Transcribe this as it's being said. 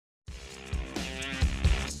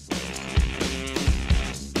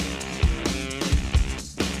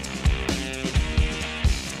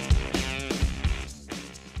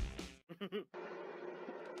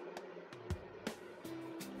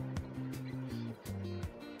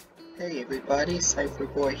Hey everybody,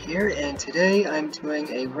 SEIFERBOY here, and today I'm doing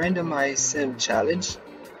a randomized sim challenge.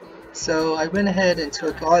 So I went ahead and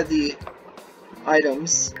took all the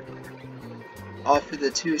items off of the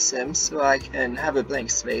two sims so I can have a blank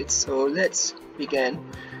slate. So let's begin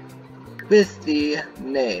with the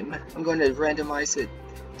name. I'm going to randomize it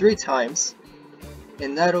 3 times,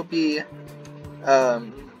 and that'll be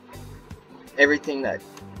everything that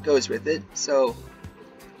goes with it. So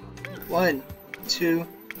 1, 2,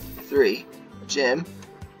 3. Jim.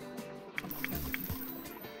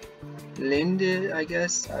 Linde, I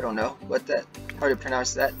guess. I don't know how to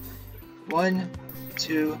pronounce that. 1,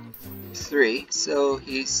 2, 3. So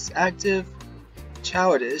he's active,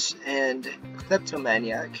 childish, and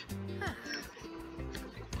kleptomaniac.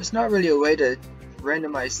 There's not really a way to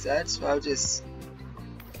randomize that, so I'll just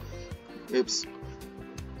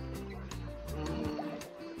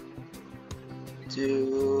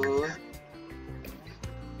do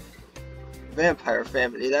vampire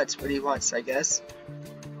family. That's what he wants, I guess.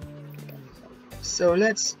 So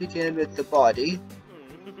let's begin with the body.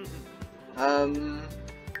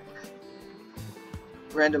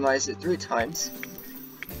 Randomize it 3 times.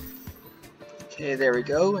 Okay, there we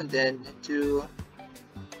go. And then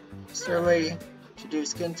start away to do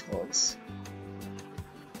skin tones.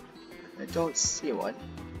 I don't see one.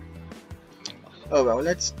 Oh well,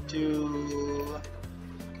 let's do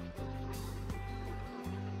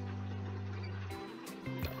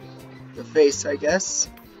the face, I guess.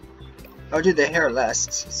 I'll do the hair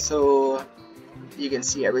last so you can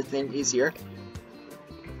see everything easier.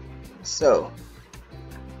 So,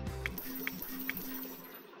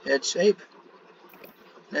 head shape.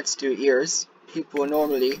 Let's do ears. People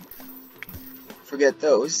normally forget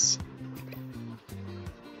those.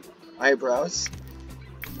 Eyebrows.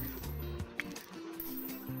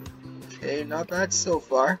 Okay, not bad so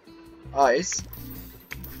far. Eyes.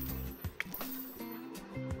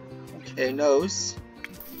 Okay, nose.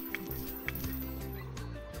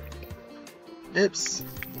 Lips.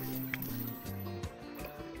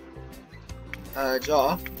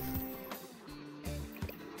 Jaw.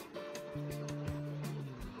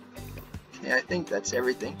 Okay, I think that's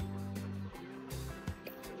everything.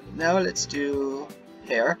 Now let's do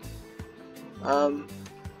hair. I'm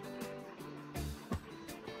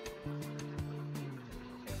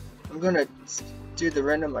gonna do the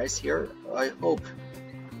randomize here.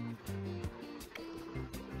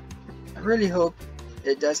 I really hope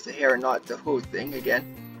it does the hair, not the whole thing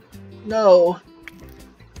again. No!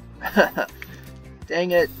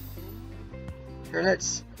 Dang it. Here,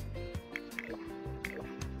 let's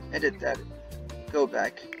edit that. Go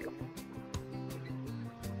back.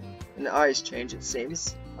 And the eyes change, it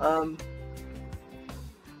seems.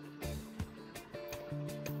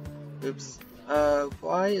 Oops.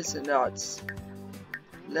 Why is it not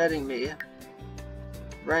letting me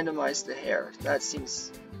randomize the hair? That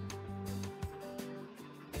seems...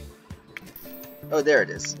 Oh, there it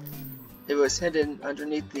is. It was hidden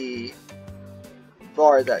underneath the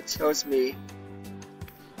bar that tells me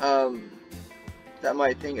that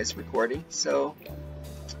my thing is recording. So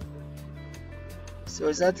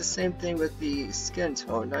is that the same thing with the skin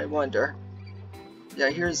tone? I wonder. Yeah,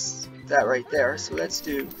 here's that right there. So let's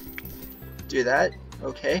do that.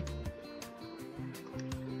 Okay.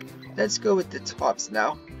 Let's go with the tops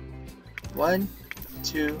now. 1,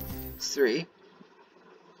 2, 3.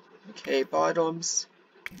 Okay, bottoms.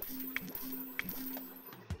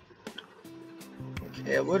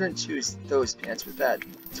 Okay, I wouldn't choose those pants with that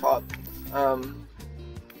top.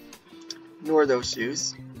 Nor those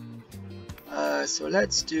shoes. So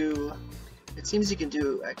let's do... It seems you can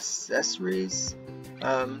do accessories.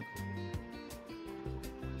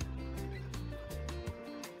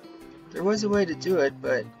 There was a way to do it,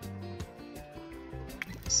 but...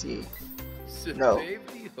 Let's see. No.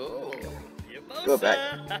 Go back.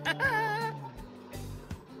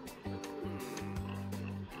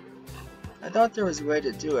 I thought there was a way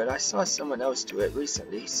to do it. I saw someone else do it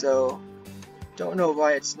recently, so don't know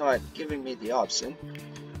why it's not giving me the option.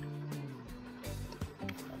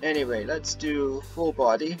 Anyway, let's do full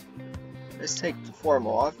body. Let's take the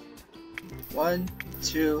formal off. 1,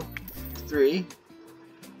 2, 3.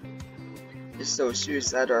 It's those shoes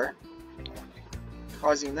that are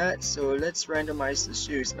causing that, so let's randomize the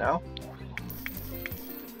shoes now.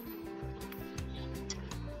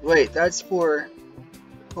 Wait, that's for...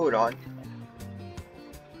 Hold on.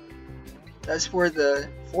 That's for the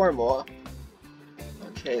formal.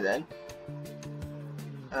 Okay then.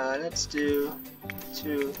 Let's do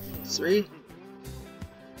 2, 3.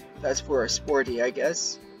 That's for a sporty, I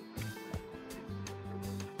guess.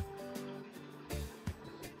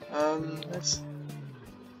 Let's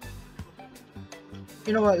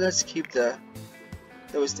You know what, let's keep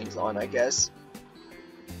those things on, I guess.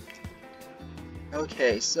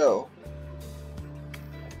 Okay, so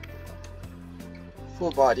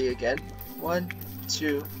full body again. 1,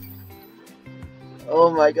 2.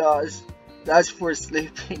 Oh my gosh, that's for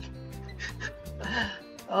sleeping.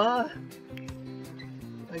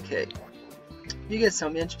 Okay. You get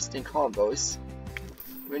some interesting combos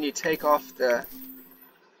when you take off the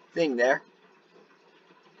thing there.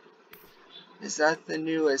 Is that the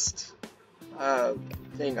newest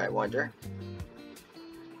thing, I wonder?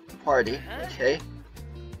 Party, okay.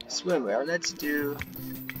 Swimwear, let's do...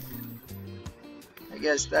 I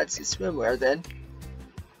guess that's the swimwear then.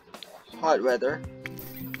 Hot weather.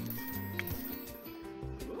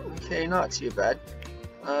 Okay, not too bad.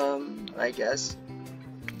 I guess.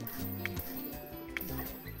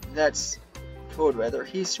 That's cold weather.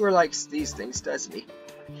 He sure likes these things, doesn't he?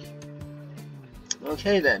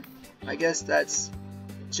 Okay then. I guess that's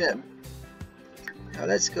gym. Now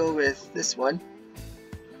let's go with this one.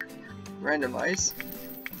 Randomize.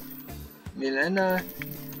 Milena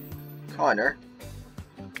Connor.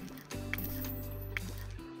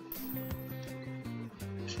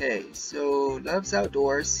 Okay, so loves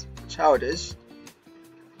outdoors, childish,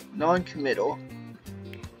 non-committal.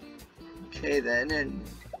 Okay then, and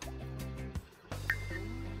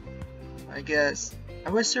I guess I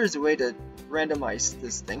wish there was a way to randomize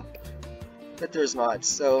this thing, but there's not.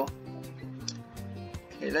 So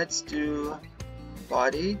okay, let's do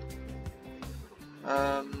body.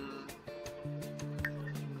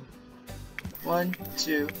 1,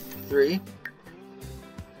 2, 3.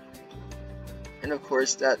 And of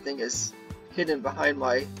course that thing is hidden behind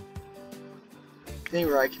my thing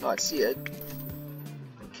where I cannot see it.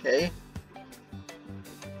 Okay.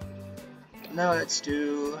 Now let's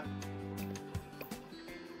do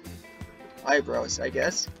eyebrows, I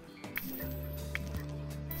guess.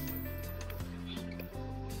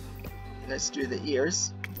 Let's do the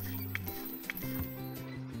ears.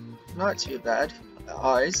 Not too bad. The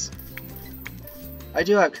eyes. I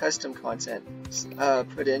do have custom content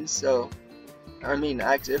put in, so I mean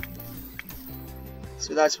active.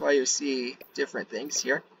 So that's why you see different things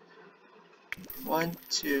here. 1,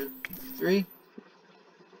 2, 3.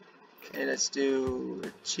 Okay, let's do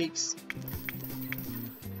cheeks.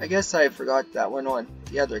 I guess I forgot that one on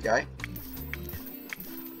the other guy.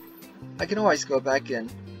 I can always go back and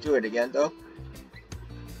do it again though.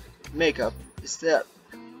 Makeup. Is that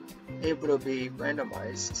able to be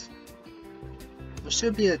randomized? There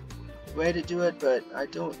should be a way to do it, but I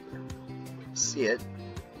don't see it.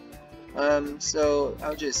 So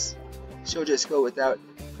she'll just go without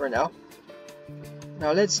for now.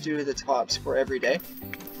 Now let's do the tops for every day.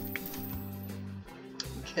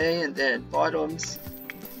 Okay, and then bottoms.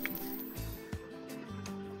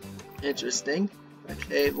 Interesting.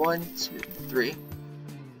 Okay, 1, 2, 3.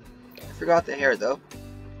 I forgot the hair though.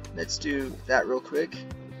 Let's do that real quick.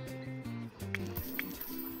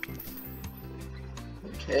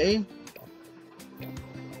 Okay.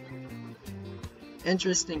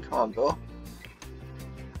 Interesting combo.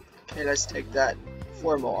 Okay, let's take that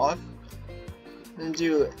formal off and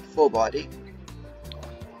do full body.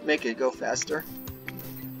 Make it go faster.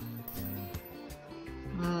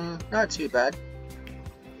 Not too bad.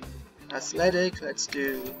 Athletic, let's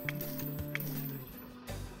do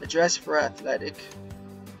a dress for athletic.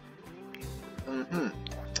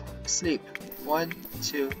 Sleep. 1,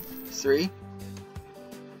 2, 3.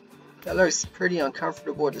 That looks pretty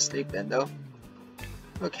uncomfortable to sleep in though.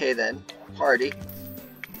 Okay then, party.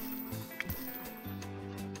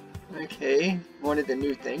 Okay, one of the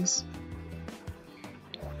new things.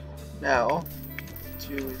 Now,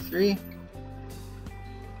 2, 3.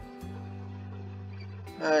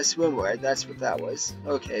 Swimwear, that's what that was.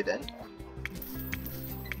 Okay then.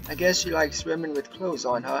 I guess you like swimming with clothes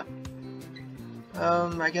on, huh?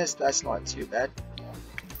 I guess that's not too bad.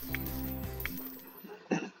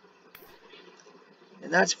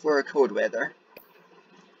 And that's for cold weather.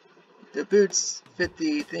 The boots fit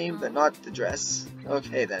the theme, but not the dress.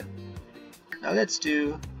 Okay then. Now let's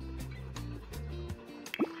do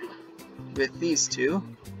with these two.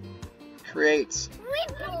 Create.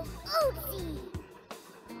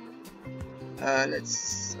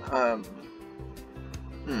 Let's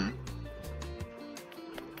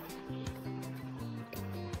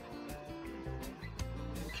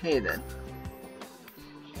Okay then.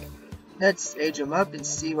 Let's age them up and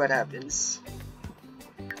see what happens.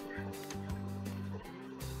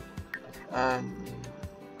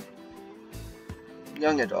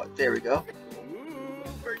 Young adult, there we go.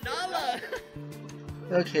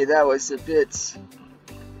 Okay, that was a bit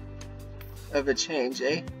of a change,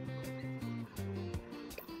 eh?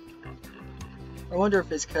 I wonder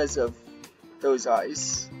if it's because of those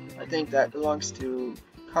eyes. I think that belongs to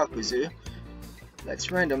Kakuzu. Let's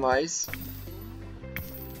randomize.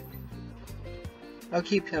 I'll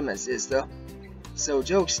keep him as is though. So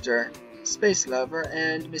Jokester, Space Lover,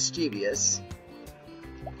 and Mischievous.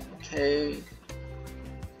 Okay.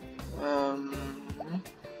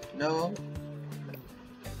 No.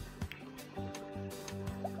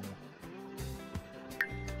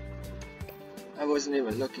 I wasn't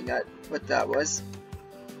even looking at what that was.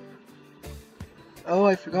 Oh,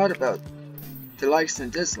 I forgot about the likes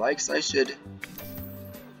and dislikes. I should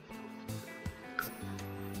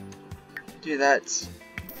do that.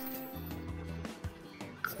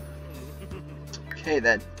 Okay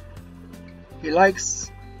then. He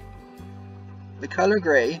likes the color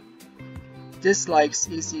gray, dislikes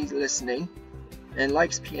easy listening, and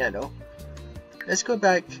likes piano. Let's go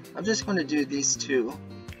back. I'm just going to do these two.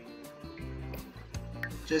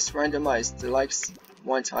 Just randomize the likes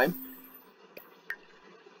one time.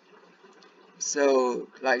 So,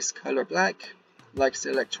 likes color black, likes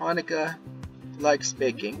electronica, likes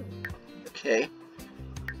baking. Okay.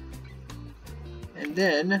 And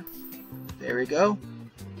then, there we go.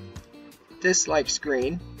 Dislikes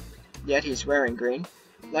green, yet he's wearing green.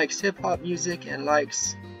 Likes hip-hop music and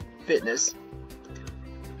likes fitness.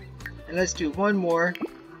 And let's do one more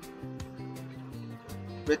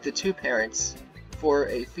with the two parents for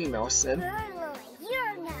a female sim.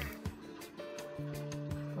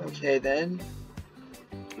 Okay then.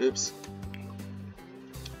 Oops.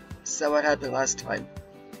 So what happened last time?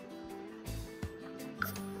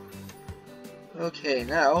 Okay,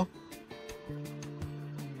 now.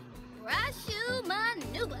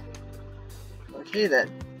 Okay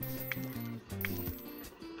then.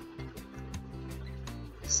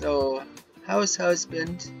 So, house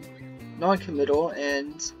husband, non-committal,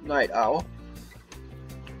 and night owl.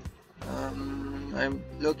 I'm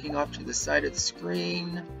looking off to the side of the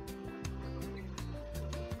screen.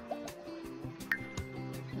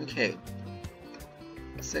 Okay.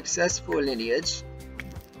 Successful lineage.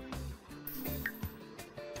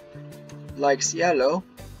 Likes yellow.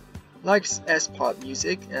 Likes S-pop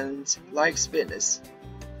music and likes fitness.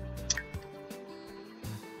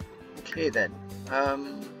 Okay then.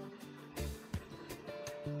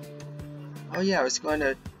 Oh yeah, I was going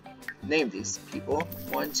to name these people.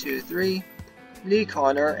 1, 2, 3. Lee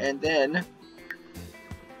Connor, and then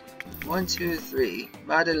 1, 2, 3.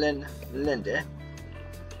 Madeline Linde.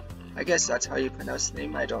 I guess that's how you pronounce the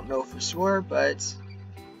name. I don't know for sure, but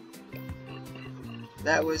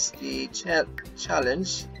that was the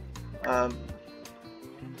challenge.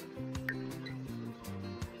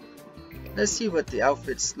 Let's see what the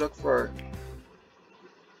outfits look for.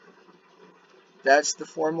 That's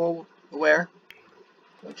the wear.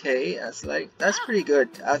 Okay, that's pretty good.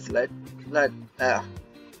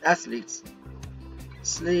 Athletes.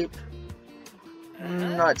 Sleep.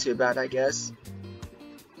 Not too bad, I guess.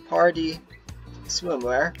 Party.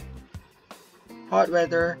 Swimwear. Hot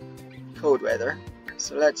weather. Cold weather.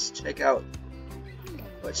 So let's check out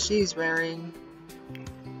what she's wearing.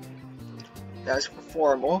 That's for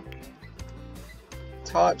formal.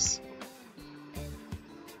 Tops.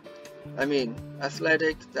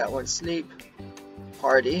 Athletic. That one sleep.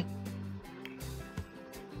 Party.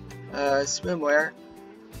 Swimwear.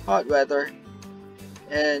 Hot weather.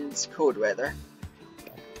 And cold weather.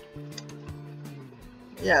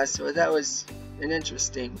 Yeah, so that was an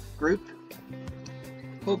interesting group.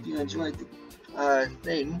 Hope you enjoyed the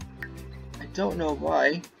thing. I don't know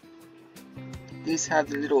why these have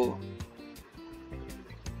the little,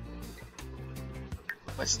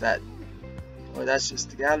 what's that? Oh, that's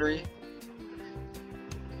just the gallery.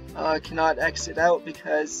 I cannot exit out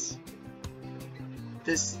because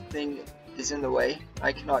this thing is in the way.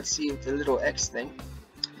 I cannot see the little X thing.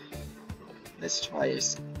 Let's try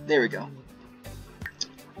this. There we go.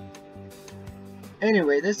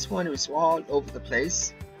 Anyway, this one was all over the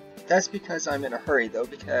place. That's because I'm in a hurry though,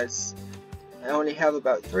 because I only have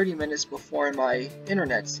about 30 minutes before my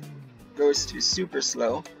internet goes to super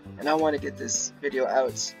slow, and I want to get this video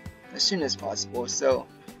out as soon as possible, so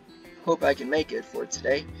hope I can make it for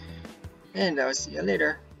today, and I'll see you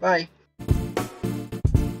later. Bye!